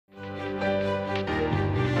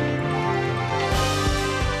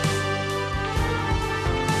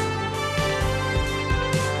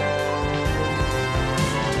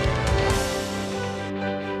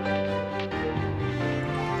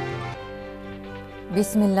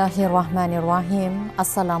Bismillahirrahmanirrahim.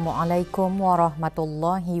 Assalamualaikum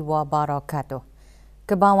warahmatullahi wabarakatuh.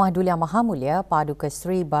 Kebawah Duli Yang Maha Mulia Paduka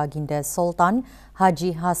Seri Baginda Sultan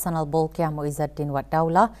Haji Hassan Al-Bolkiah Muizzuddin Wad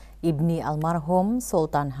Daulah Ibni Almarhum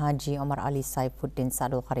Sultan Haji Omar Ali Saifuddin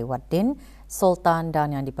Sadul Khariwaddin, Sultan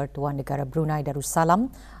dan Yang di-Pertuan Negara Brunei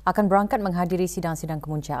Darussalam akan berangkat menghadiri sidang-sidang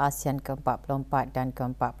kemuncak ASEAN ke-44 dan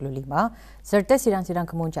ke-45 serta sidang-sidang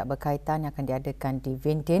kemuncak berkaitan yang akan diadakan di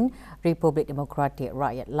Vientiane, Republik Demokratik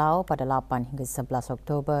Rakyat Laos pada 8 hingga 11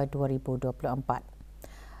 Oktober 2024.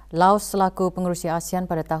 Laos selaku pengerusi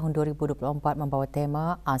ASEAN pada tahun 2024 membawa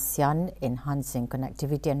tema ASEAN Enhancing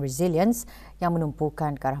Connectivity and Resilience yang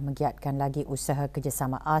menumpukan ke arah menggiatkan lagi usaha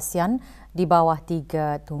kerjasama ASEAN di bawah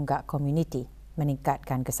 3 tunggak komuniti,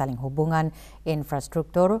 meningkatkan kesaling hubungan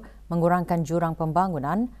infrastruktur, mengurangkan jurang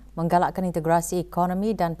pembangunan, menggalakkan integrasi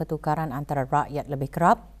ekonomi dan pertukaran antara rakyat lebih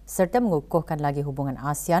kerap serta mengukuhkan lagi hubungan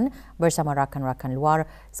ASEAN bersama rakan-rakan luar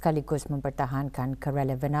sekaligus mempertahankan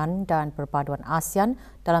kerelevanan dan perpaduan ASEAN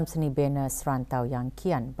dalam seni bina serantau yang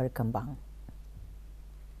kian berkembang.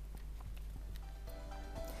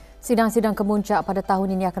 Sidang-sidang kemuncak pada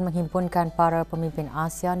tahun ini akan menghimpunkan para pemimpin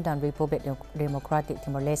ASEAN dan Republik Demokratik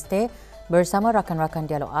Timor Leste bersama rakan-rakan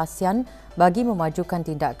dialog ASEAN bagi memajukan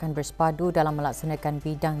tindakan bersepadu dalam melaksanakan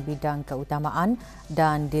bidang-bidang keutamaan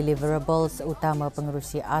dan deliverables utama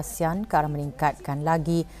pengerusi ASEAN ke arah meningkatkan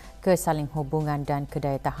lagi kesaling hubungan dan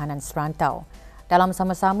kedayatahanan serantau. Dalam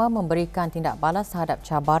sama-sama memberikan tindak balas terhadap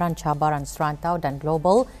cabaran-cabaran serantau dan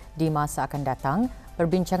global di masa akan datang,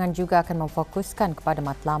 perbincangan juga akan memfokuskan kepada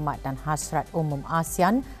matlamat dan hasrat umum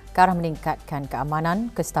ASEAN ke arah meningkatkan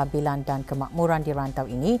keamanan, kestabilan dan kemakmuran di rantau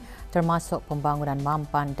ini termasuk pembangunan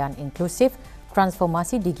mampan dan inklusif,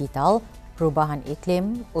 transformasi digital, perubahan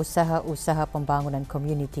iklim, usaha-usaha pembangunan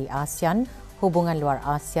komuniti ASEAN, hubungan luar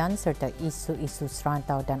ASEAN serta isu-isu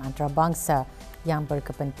serantau dan antarabangsa yang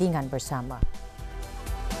berkepentingan bersama.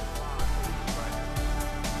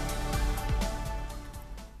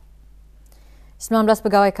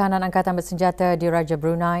 Pegawai Kanan Angkatan Bersenjata Diraja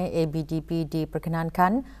Brunei ABDB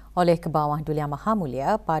diperkenankan oleh Kebawah Duli Yang Maha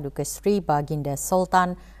Mulia Paduka Seri Baginda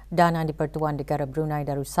Sultan dan Yang di-Pertuan Negara Brunei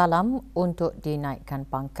Darussalam untuk dinaikkan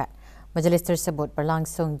pangkat. Majlis tersebut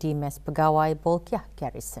berlangsung di Mes Pegawai Bolkiah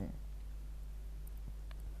Garrison.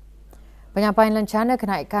 Penyampaian lencana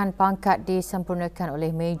kenaikan pangkat disempurnakan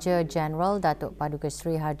oleh Major Jeneral Datuk Paduka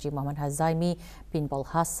Seri Haji Muhammad Hazaimi bin Bol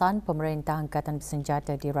Hassan, Pemerintah Angkatan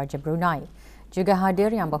Bersenjata Diraja Brunei. Juga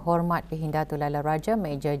hadir Yang Berhormat Pehindatul Laila Raja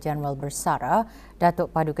Major Jeneral Bersara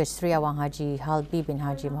Datuk Paduka Seri Awang Haji Halbi bin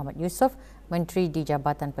Haji Muhammad Yusof, Menteri di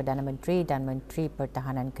Jabatan Perdana Menteri dan Menteri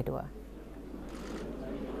Pertahanan kedua.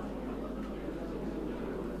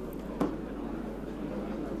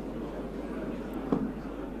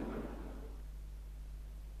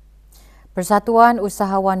 Persatuan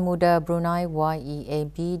Usahawan Muda Brunei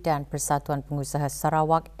YEAB dan Persatuan Pengusaha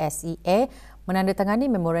Sarawak SEA menandatangani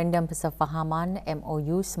Memorandum Persefahaman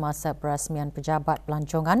MOU semasa perasmian Pejabat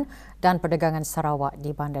Pelancongan dan Perdagangan Sarawak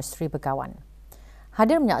di Bandar Seri Begawan.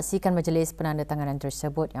 Hadir menyaksikan majlis penandatanganan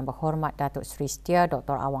tersebut Yang Berhormat Datuk Seri Setia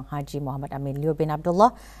Dr. Awang Haji Muhammad Amin Liu bin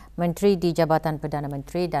Abdullah, Menteri di Jabatan Perdana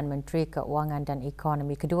Menteri dan Menteri Keuangan dan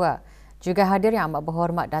Ekonomi kedua. Juga hadir Yang Amat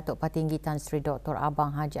Berhormat Datuk Patinggi Tan Sri Dr.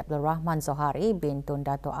 Abang Haji Abdul Rahman Zohari bin Tun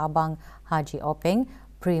Datuk Abang Haji Openg,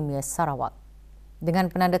 Premier Sarawak.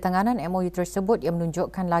 Dengan penandatanganan MOU tersebut, ia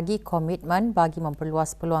menunjukkan lagi komitmen bagi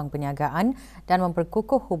memperluas peluang perniagaan dan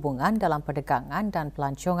memperkukuh hubungan dalam perdagangan dan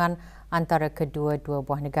pelancongan antara kedua-dua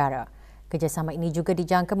buah negara. Kerjasama ini juga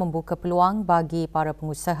dijangka membuka peluang bagi para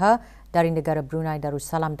pengusaha dari negara Brunei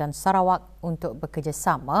Darussalam dan Sarawak untuk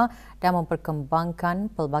bekerjasama dan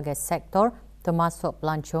memperkembangkan pelbagai sektor termasuk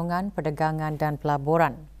pelancongan, perdagangan dan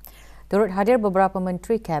pelaburan. Turut hadir beberapa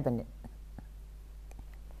menteri kabinet.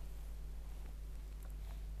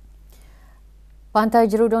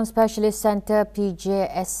 Pantai Jerudong Specialist Centre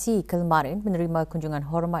PJSC Kelmarin menerima kunjungan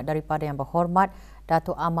hormat daripada Yang Berhormat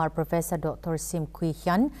Datuk Amar Profesor Dr. Sim Kui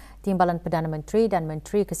Hian, Timbalan Perdana Menteri dan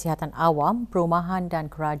Menteri Kesihatan Awam, Perumahan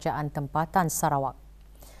dan Kerajaan Tempatan Sarawak.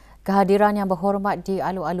 Kehadiran Yang Berhormat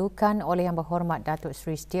dialu-alukan oleh Yang Berhormat Datuk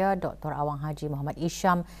Seri Setia Dr. Awang Haji Muhammad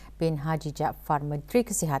Isham bin Haji Jaafar, Menteri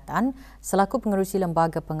Kesihatan, selaku pengerusi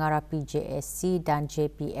Lembaga Pengarah PJSC dan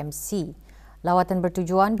JPMC. Lawatan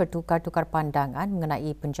bertujuan bertukar-tukar pandangan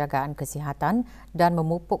mengenai penjagaan kesihatan dan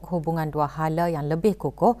memupuk hubungan dua hala yang lebih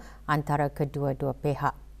kukuh antara kedua-dua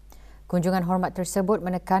pihak. Kunjungan hormat tersebut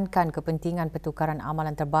menekankan kepentingan pertukaran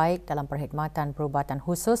amalan terbaik dalam perkhidmatan perubatan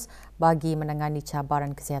khusus bagi menangani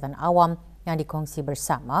cabaran kesihatan awam yang dikongsi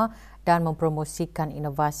bersama dan mempromosikan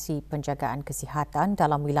inovasi penjagaan kesihatan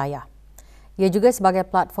dalam wilayah. Ia juga sebagai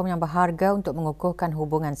platform yang berharga untuk mengukuhkan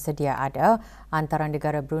hubungan sedia ada antara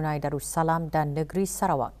negara Brunei Darussalam dan negeri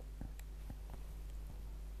Sarawak.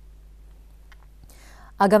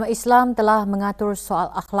 Agama Islam telah mengatur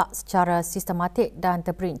soal akhlak secara sistematik dan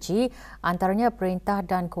terperinci, antaranya perintah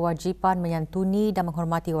dan kewajipan menyantuni dan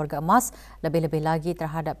menghormati warga emas, lebih-lebih lagi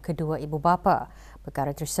terhadap kedua ibu bapa.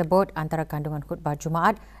 Perkara tersebut antara kandungan khutbah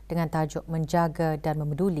Jumaat dengan tajuk menjaga dan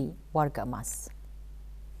memeduli warga emas.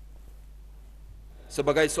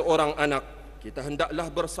 Sebagai seorang anak, kita hendaklah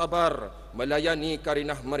bersabar melayani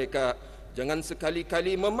karinah mereka. Jangan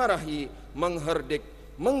sekali-kali memarahi, mengherdik,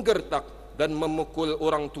 menggertak dan memukul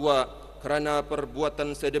orang tua, kerana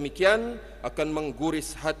perbuatan sedemikian akan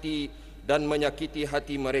mengguris hati dan menyakiti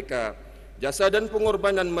hati mereka. Jasa dan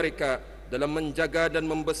pengorbanan mereka dalam menjaga dan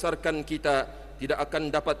membesarkan kita tidak akan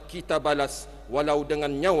dapat kita balas walau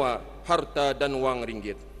dengan nyawa, harta dan wang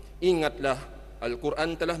ringgit. Ingatlah,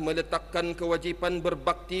 Al-Quran telah meletakkan kewajipan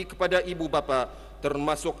berbakti kepada ibu bapa,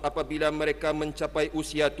 termasuk apabila mereka mencapai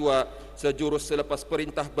usia tua, sejurus selepas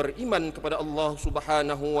perintah beriman kepada Allah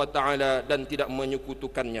Subhanahu wa taala dan tidak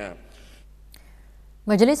menyekutukannya.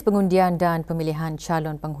 Majlis pengundian dan pemilihan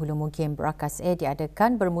calon penghulu mukim Berakas A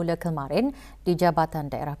diadakan bermula kemarin di Jabatan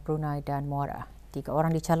Daerah Brunei dan Muara. 3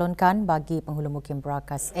 orang dicalonkan bagi penghulu mukim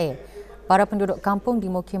Berakas A. Para penduduk kampung di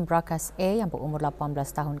mukim Berakas A yang berumur 18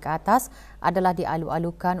 tahun ke atas adalah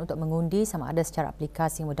dialu-alukan untuk mengundi sama ada secara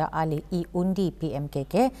aplikasi mudah alih e-undi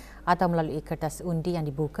PMKK atau melalui kertas undi yang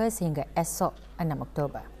dibuka sehingga esok 6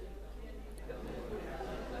 Oktober.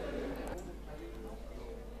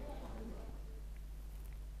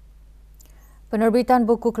 Penerbitan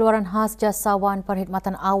buku keluaran khas Jasawan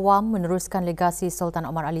Perkhidmatan Awam meneruskan legasi Sultan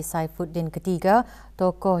Omar Ali Saifuddin ketiga,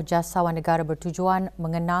 tokoh jasawan negara bertujuan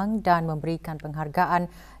mengenang dan memberikan penghargaan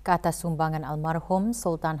ke atas sumbangan almarhum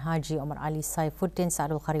Sultan Haji Omar Ali Saifuddin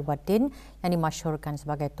Saadul Khariwaddin yang dimasyhurkan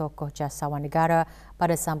sebagai tokoh jasawan negara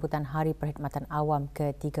pada sambutan Hari Perkhidmatan Awam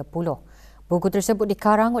ke-30. Buku tersebut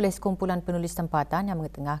dikarang oleh sekumpulan penulis tempatan yang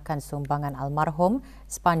mengetengahkan sumbangan almarhum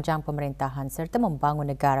sepanjang pemerintahan serta membangun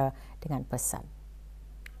negara dengan pesan.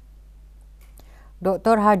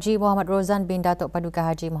 Dr. Haji Muhammad Rozan bin Datuk Paduka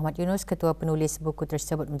Haji Muhammad Yunus, ketua penulis buku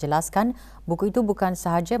tersebut, menjelaskan buku itu bukan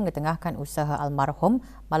sahaja mengetengahkan usaha almarhum,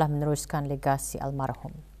 malah meneruskan legasi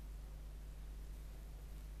almarhum.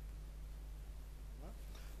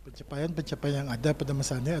 Pencapaian-pencapaian yang ada pada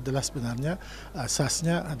masa ini adalah sebenarnya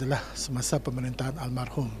asasnya adalah semasa pemerintahan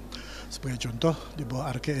almarhum. Sebagai contoh, di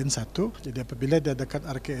bawah RKN 1, jadi apabila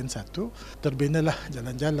diadakan RKN 1, terbinalah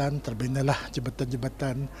jalan-jalan, terbinalah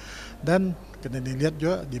jabatan-jabatan, dan kena dilihat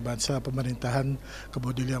juga di masa pemerintahan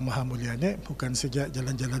Kebudil Yang Maha Mulia ini bukan saja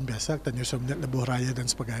jalan-jalan biasa, kita bisa melihat lebuh raya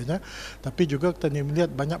dan sebagainya, tapi juga kita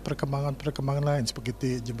melihat banyak perkembangan-perkembangan lain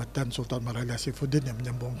seperti jembatan Sultan Omar Ali Saifuddin yang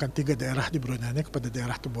menyambungkan 3 daerah di Brunei ini kepada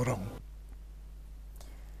daerah Tuborong.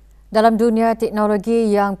 Dalam dunia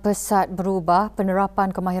teknologi yang pesat berubah, penerapan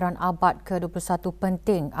kemahiran abad ke-21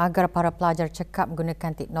 penting agar para pelajar cekap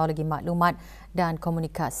menggunakan teknologi maklumat dan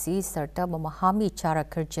komunikasi serta memahami cara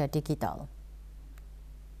kerja digital.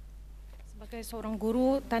 Sebagai seorang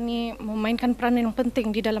guru, Tani memainkan peranan yang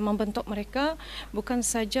penting di dalam membentuk mereka. Bukan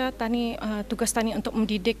saja tugas Tani untuk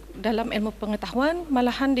mendidik dalam ilmu pengetahuan,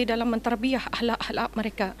 malahan di dalam mentarbiah akhlak-akhlak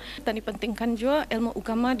mereka. Tani pentingkan juga ilmu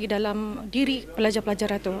agama di dalam diri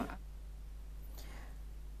pelajar-pelajar itu.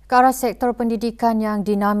 Ke arah sektor pendidikan yang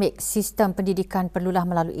dinamik, sistem pendidikan perlulah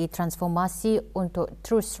melalui transformasi untuk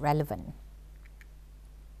terus relevan.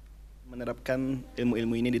 Menerapkan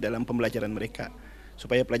ilmu-ilmu ini di dalam pembelajaran mereka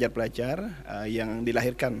supaya pelajar-pelajar yang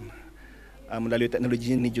dilahirkan melalui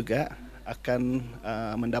teknologi ini juga akan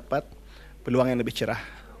mendapat peluang yang lebih cerah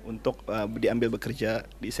untuk diambil bekerja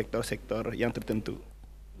di sektor-sektor yang tertentu.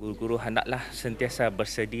 Guru-guru hendaklah sentiasa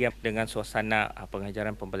bersedia dengan suasana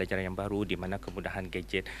pengajaran pembelajaran yang baru di mana kemudahan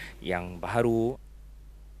gadget yang baru.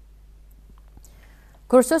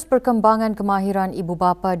 Kursus perkembangan kemahiran ibu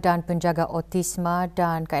bapa dan penjaga autisma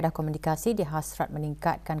dan kaedah komunikasi dihasrat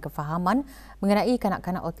meningkatkan kefahaman mengenai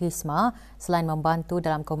kanak-kanak autisma selain membantu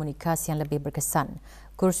dalam komunikasi yang lebih berkesan.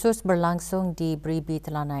 Kursus berlangsung di Beribi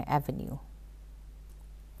Telanai Avenue.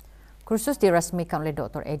 Kursus dirasmikan oleh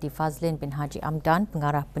Dr. Eddie Fazlin bin Haji Amdan,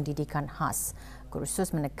 pengarah pendidikan khas.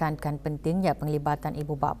 Kursus menekankan pentingnya penglibatan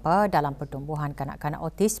ibu bapa dalam pertumbuhan kanak-kanak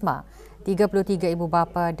autisma. 33 ibu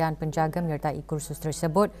bapa dan penjaga menyertai kursus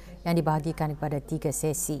tersebut yang dibahagikan kepada 3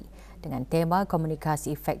 sesi. Dengan tema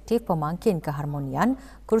komunikasi efektif pemangkin keharmonian,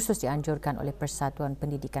 kursus dianjurkan oleh Persatuan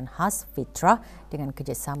Pendidikan Khas Fitrah dengan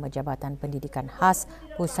kerjasama Jabatan Pendidikan Khas,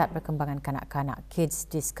 Pusat Perkembangan Kanak-kanak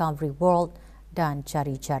Kids Discovery World dan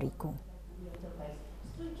Cari-Cariku.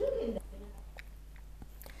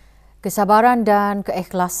 Kesabaran dan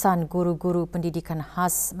keikhlasan guru-guru pendidikan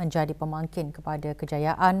khas menjadi pemangkin kepada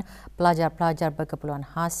kejayaan pelajar-pelajar berkeperluan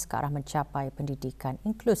khas ke arah mencapai pendidikan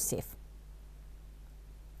inklusif.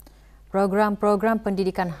 Program-program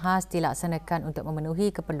pendidikan khas dilaksanakan untuk memenuhi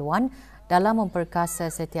keperluan dalam memperkasa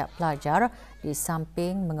setiap pelajar di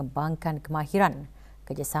samping mengembangkan kemahiran.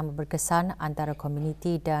 Kerjasama berkesan antara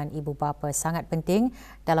komuniti dan ibu bapa sangat penting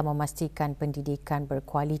dalam memastikan pendidikan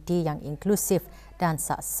berkualiti yang inklusif dan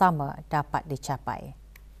saksama dapat dicapai.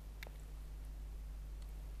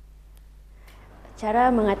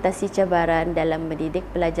 Cara mengatasi cabaran dalam mendidik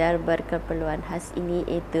pelajar berkeperluan khas ini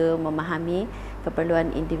iaitu memahami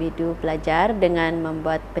keperluan individu pelajar dengan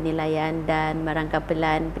membuat penilaian dan merangka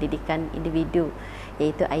pelan pendidikan individu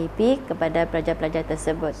iaitu IEP kepada pelajar-pelajar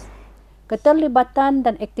tersebut. Keterlibatan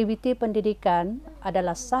dan aktiviti pendidikan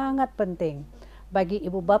adalah sangat penting bagi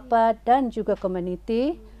ibu bapa dan juga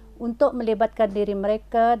komuniti untuk melibatkan diri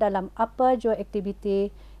mereka dalam apa jua aktiviti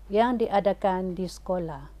yang diadakan di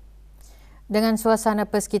sekolah. Dengan suasana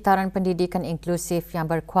persekitaran pendidikan inklusif yang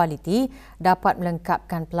berkualiti dapat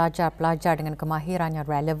melengkapkan pelajar-pelajar dengan kemahiran yang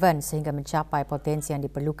relevan sehingga mencapai potensi yang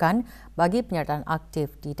diperlukan bagi penyertaan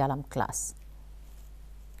aktif di dalam kelas.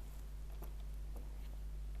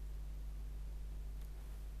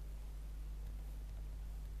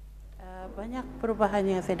 Banyak perubahan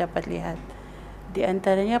yang saya dapat lihat. Di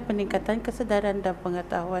antaranya peningkatan kesedaran dan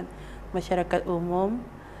pengetahuan masyarakat umum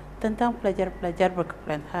tentang pelajar-pelajar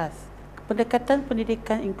berkeperluan khas. Pendekatan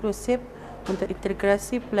pendidikan inklusif untuk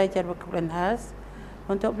integrasi pelajar berkeperluan khas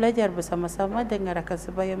untuk belajar bersama-sama dengan rakan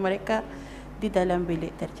sebaya mereka di dalam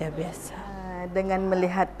bilik darjah biasa. Dengan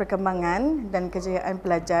melihat perkembangan dan kejayaan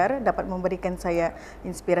pelajar dapat memberikan saya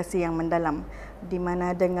inspirasi yang mendalam, di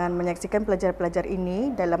mana dengan menyaksikan pelajar-pelajar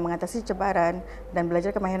ini dalam mengatasi cabaran dan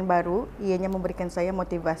belajar kemahiran baru, ianya memberikan saya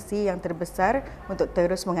motivasi yang terbesar untuk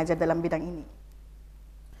terus mengajar dalam bidang ini.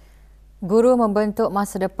 Guru membentuk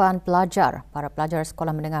masa depan pelajar. Para pelajar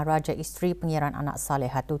Sekolah Menengah Raja Isteri Pengiran Anak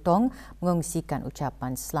Saleha Tutong mengongsikan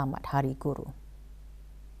ucapan Selamat Hari Guru.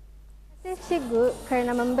 Terima kasih Cikgu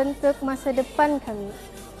kerana membentuk masa depan kami.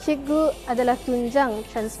 Cikgu adalah tunjang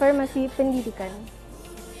transformasi pendidikan.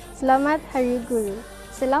 Selamat Hari Guru.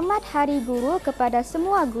 Selamat Hari Guru kepada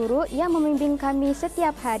semua guru yang memimpin kami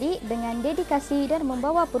setiap hari dengan dedikasi dan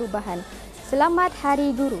membawa perubahan. Selamat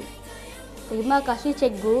Hari Guru. Terima kasih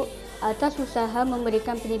Cikgu atas usaha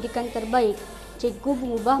memberikan pendidikan terbaik. Cikgu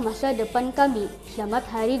mengubah masa depan kami. Selamat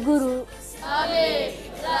Hari Guru. Kami,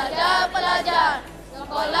 pelajar-pelajar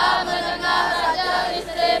Sekolah Menengah Raja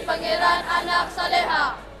Isteri Pengiran Anak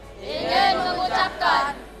Saleha ingin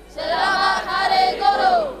mengucapkan Selamat Hari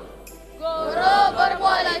Guru. Guru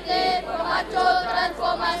berkualiti pemacu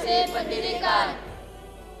transformasi pendidikan.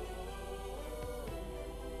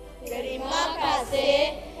 Terima kasih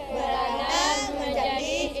kerana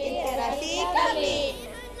menjadi inspirasi kami.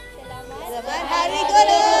 Selamat Hari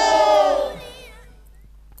Guru.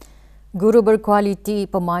 Guru berkualiti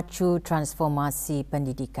pemacu transformasi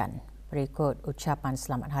pendidikan. Berikut ucapan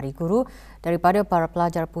Selamat Hari Guru daripada para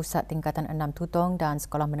pelajar Pusat Tingkatan 6 Tutong dan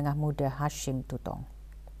Sekolah Menengah Muda Hashim Tutong.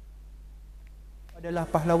 Adalah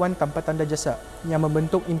pahlawan tanpa tanda jasa yang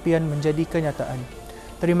membentuk impian menjadi kenyataan.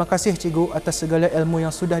 Terima kasih Cikgu atas segala ilmu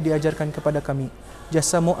yang sudah diajarkan kepada kami.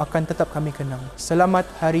 Jasamu akan tetap kami kenang. Selamat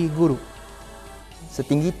Hari Guru.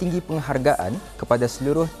 Setinggi-tinggi penghargaan kepada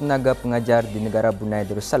seluruh tenaga pengajar di negara Brunei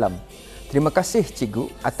Darussalam. Terima kasih Cikgu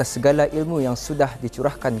atas segala ilmu yang sudah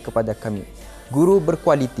dicurahkan kepada kami. Guru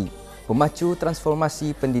berkualiti, pemacu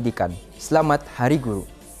transformasi pendidikan. Selamat Hari Guru.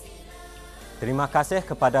 Terima kasih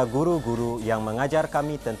kepada guru-guru yang mengajar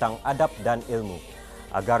kami tentang adab dan ilmu,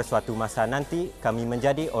 agar suatu masa nanti kami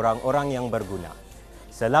menjadi orang-orang yang berguna.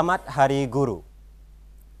 Selamat Hari Guru.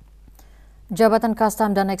 Jabatan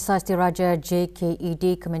Kastam dan Eksais Diraja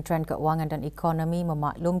JKED Kementerian Keuangan dan Ekonomi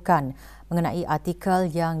memaklumkan mengenai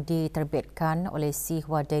artikel yang diterbitkan oleh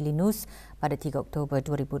Sihwa Daily News pada 3 Oktober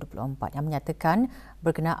 2024 yang menyatakan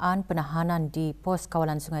berkenaan penahanan di pos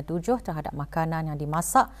kawalan Sungai Tujuh terhadap makanan yang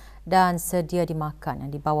dimasak dan sedia dimakan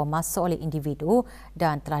yang dibawa masuk oleh individu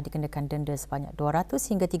dan telah dikenakan denda sebanyak RM200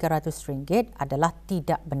 hingga RM300 adalah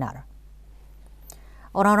tidak benar.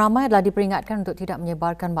 Orang ramai telah diperingatkan untuk tidak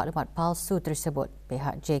menyebarkan maklumat palsu tersebut.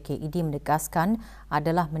 Pihak JKED menegaskan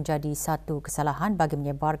adalah menjadi satu kesalahan bagi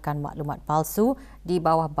menyebarkan maklumat palsu di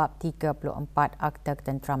bawah bab 34 Akta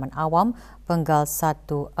Ketenteraman Awam Penggal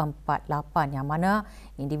 148 yang mana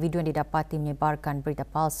individu yang didapati menyebarkan berita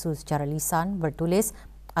palsu secara lisan, bertulis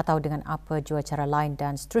atau dengan apa jua cara lain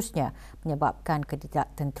dan seterusnya menyebabkan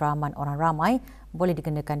ketidaktenteraman orang ramai boleh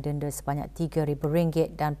dikenakan denda sebanyak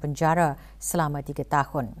RM3,000 dan penjara selama 3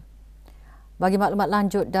 tahun. Bagi maklumat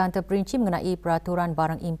lanjut dan terperinci mengenai peraturan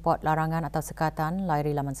barang import larangan atau sekatan,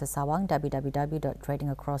 layari laman sesawang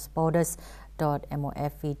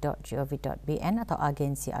www.tradingacrossborders.mofe.gov.bn atau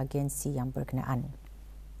agensi-agensi yang berkenaan.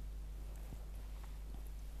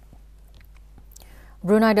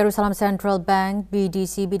 Brunei Darussalam Central Bank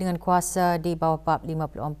BDCB dengan kuasa di bawah bab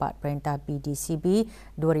 54 Perintah BDCB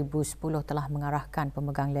 2010 telah mengarahkan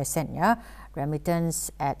pemegang lesennya remittance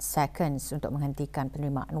at seconds untuk menghentikan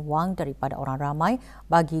penerimaan wang daripada orang ramai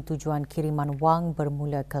bagi tujuan kiriman wang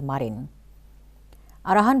bermula kemarin.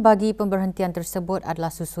 Arahan bagi pemberhentian tersebut adalah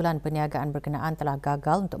susulan perniagaan berkenaan telah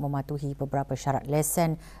gagal untuk mematuhi beberapa syarat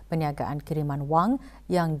lesen perniagaan kiriman wang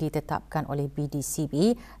yang ditetapkan oleh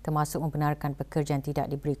BDCB, termasuk membenarkan pekerja yang tidak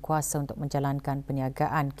diberi kuasa untuk menjalankan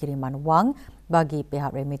perniagaan kiriman wang bagi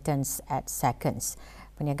pihak remittance at seconds.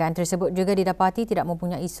 Perniagaan tersebut juga didapati tidak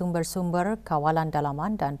mempunyai sumber-sumber kawalan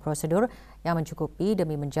dalaman dan prosedur yang mencukupi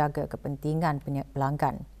demi menjaga kepentingan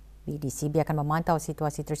pelanggan. BDCB akan memantau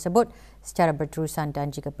situasi tersebut secara berterusan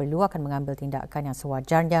dan jika perlu akan mengambil tindakan yang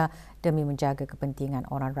sewajarnya demi menjaga kepentingan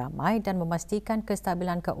orang ramai dan memastikan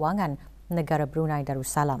kestabilan keuangan negara Brunei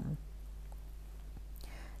Darussalam.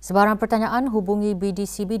 Sebarang pertanyaan hubungi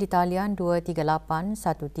BDCB di talian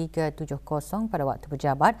 238-1370 pada waktu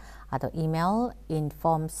pejabat atau email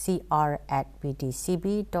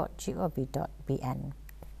informcr@bdcb.gov.bn.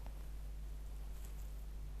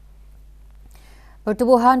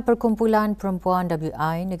 Pertubuhan Perkumpulan Perempuan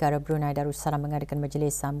WI Negara Brunei Darussalam mengadakan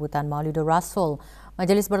majlis sambutan Maulidur Rasul.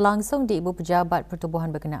 Majlis berlangsung di Ibu Pejabat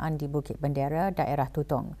Pertubuhan berkenaan di Bukit Bendera, Daerah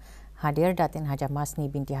Tutong. Hadir Datin Hajah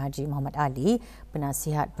Masni binti Haji Muhammad Ali,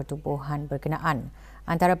 penasihat pertubuhan berkenaan.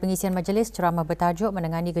 Antara pengisian majlis ceramah bertajuk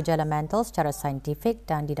menangani gejala mental secara saintifik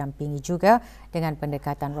dan didampingi juga dengan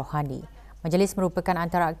pendekatan rohani. Majlis merupakan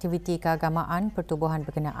antara aktiviti keagamaan pertubuhan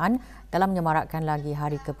berkenaan dalam menyemarakkan lagi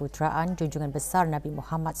Hari Keputeraan Junjungan Besar Nabi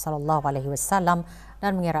Muhammad SAW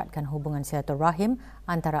dan mengeratkan hubungan silaturahim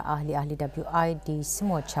antara ahli-ahli WI di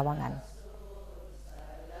semua cawangan.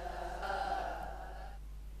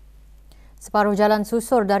 Separuh jalan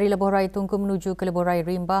susur dari Lebuh Raya Tunku menuju ke Lebuh Raya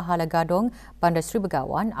Rimba Hala Gadong, Bandar Seri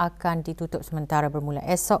Begawan akan ditutup sementara bermula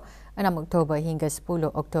esok 6 Oktober hingga 10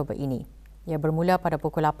 Oktober ini. Ia bermula pada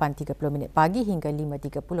pukul 8.30 pagi hingga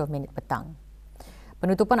 5.30 petang.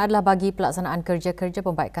 Penutupan adalah bagi pelaksanaan kerja-kerja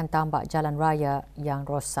pembaikan tambak jalan raya yang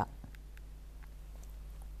rosak.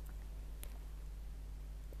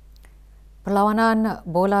 Perlawanan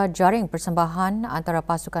bola jaring persembahan antara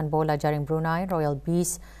pasukan bola jaring Brunei Royal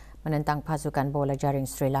Bees menentang pasukan bola jaring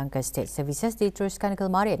Sri Lanka State Services diteruskan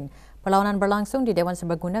kemarin. Perlawanan berlangsung di Dewan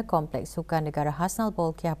Serbaguna Kompleks Sukan Negara Hasnal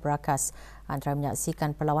Bolkiah Berakas. Antara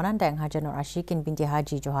menyaksikan perlawanan Dayang Haji Nur Ashikin binti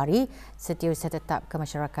Haji Johari, Setiausaha Tetap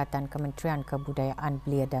Kemasyarakatan Kementerian Kebudayaan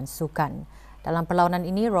Belia dan Sukan. Dalam perlawanan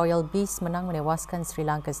ini, Royal Bees menang menewaskan Sri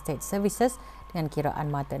Lanka State Services dengan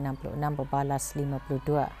kiraan mata 66 berbalas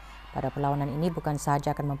 52. Pada perlawanan ini bukan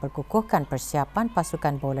sahaja akan memperkukuhkan persiapan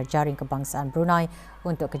pasukan bola jaring kebangsaan Brunei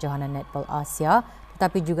untuk kejohanan Netball Asia,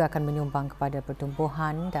 tetapi juga akan menyumbang kepada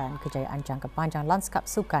pertumbuhan dan kejayaan jangka panjang lanskap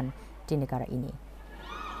sukan di negara ini.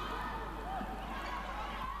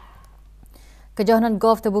 Kejohanan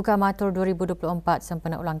Golf Terbuka Matur 2024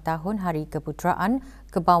 sempena ulang tahun Hari Keputeraan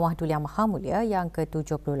ke bawah Duli Yang Maha Mulia yang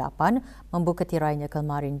ke-78 membuka tirainya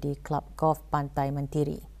kemarin di Klub Golf Pantai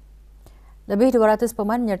Mentiri. Lebih 200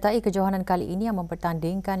 pemain menyertai kejohanan kali ini yang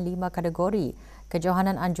mempertandingkan 5 kategori.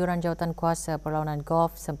 Kejohanan anjuran jawatan kuasa perlawanan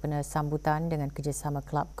golf sempena sambutan dengan kerjasama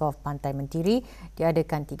Klub Golf Pantai Mentiri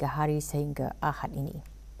diadakan 3 hari sehingga Ahad ini.